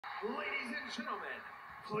Ladies and gentlemen,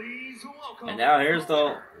 please welcome. And now here's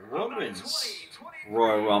the Women's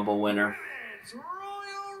Royal Rumble winner. Women's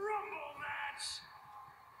Royal Rumble match.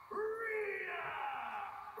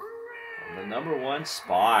 Rhea The #1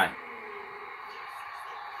 spot.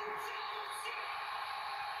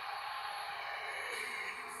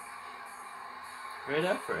 Great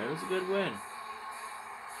effort. It was a good win.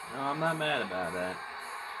 No, I'm not mad about that.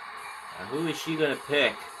 Now, who is she going to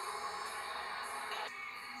pick?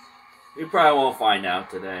 We probably won't find out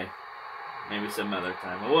today. Maybe some other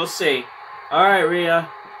time. But we'll see. Alright,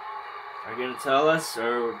 Rhea. Are you going to tell us,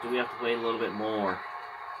 or do we have to wait a little bit more?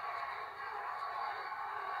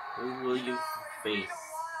 Who will you face? It's been a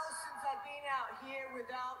while since I've been out here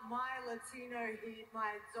without my Latino heat,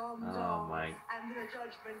 my Dom and the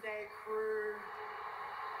Judgment Day crew.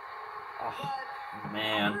 Oh,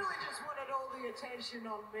 man. I really just wanted all the attention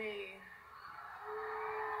on me.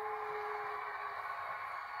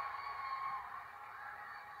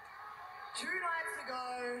 Two nights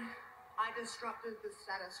ago, I disrupted the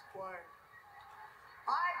status quo.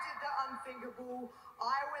 I did the unthinkable.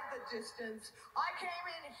 I went the distance. I came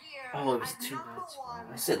in here. Oh, it was 2 nights.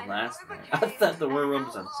 I said last night. I thought the Royal Rumble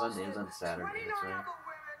was on Sunday. It was on Saturday. 29 That's right. other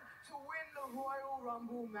women to win the Royal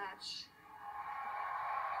Rumble match.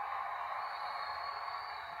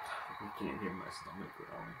 I can't hear my stomach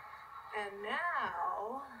growling. And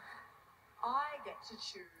now, I get to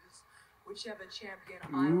choose whichever champion I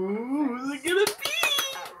Ooh, want who's to it gonna be?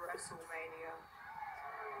 face at WrestleMania.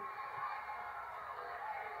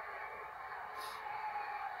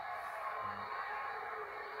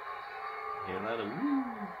 Hear a lot of woo.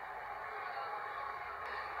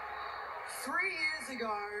 3 years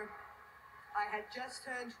ago, I had just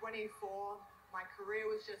turned 24. My career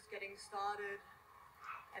was just getting started,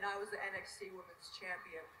 and I was the NXT Women's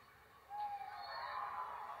Champion.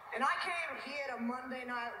 And I came here to Monday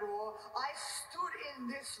Night Raw. I stood in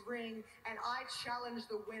this ring, and I challenged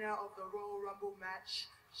the winner of the Royal Rumble match,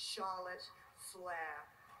 Charlotte Flair.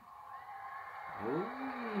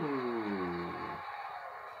 Ooh.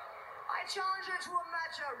 I challenged her to a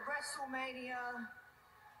match at WrestleMania,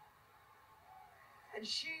 and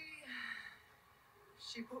she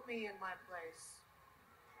put me in my place.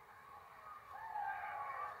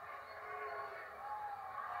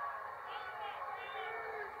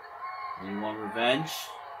 You want revenge?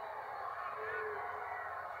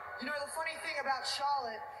 You know, the funny thing about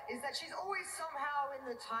Charlotte is that she's always somehow in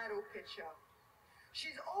the title picture.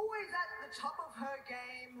 She's always at the top of her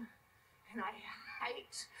game, and I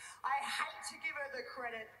hate to give her the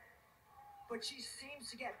credit, but she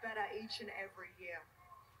seems to get better each and every year.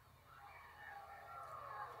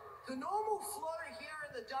 The normal flow here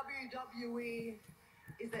in the WWE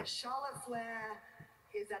is that Charlotte Flair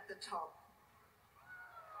is at the top.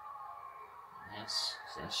 Yes,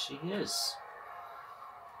 she is.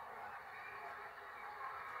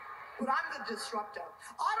 But I'm the disruptor.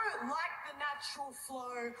 I don't like the natural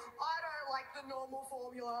flow. I don't like the normal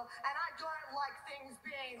formula. And I don't like things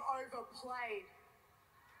being overplayed.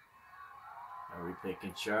 Are we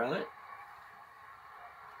picking Charlotte?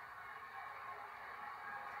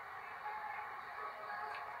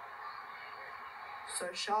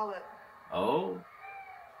 So, Charlotte. Oh?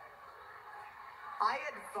 I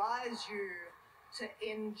advise you to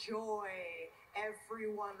enjoy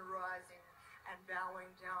everyone rising and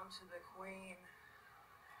bowing down to the Queen.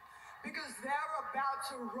 Because they're about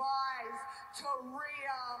to rise to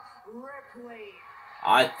Rhea Ripley.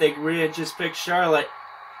 I think Rhea just picked Charlotte.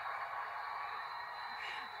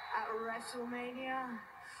 At WrestleMania,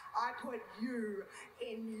 I put you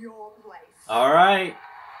in your place. Alright.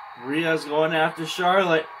 Rhea's going after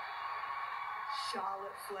Charlotte.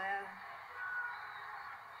 Charlotte Flair,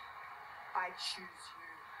 I choose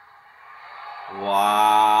you.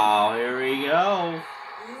 Wow, here we go.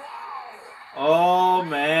 Oh,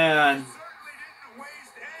 man.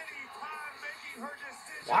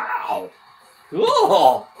 Wow.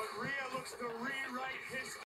 Cool.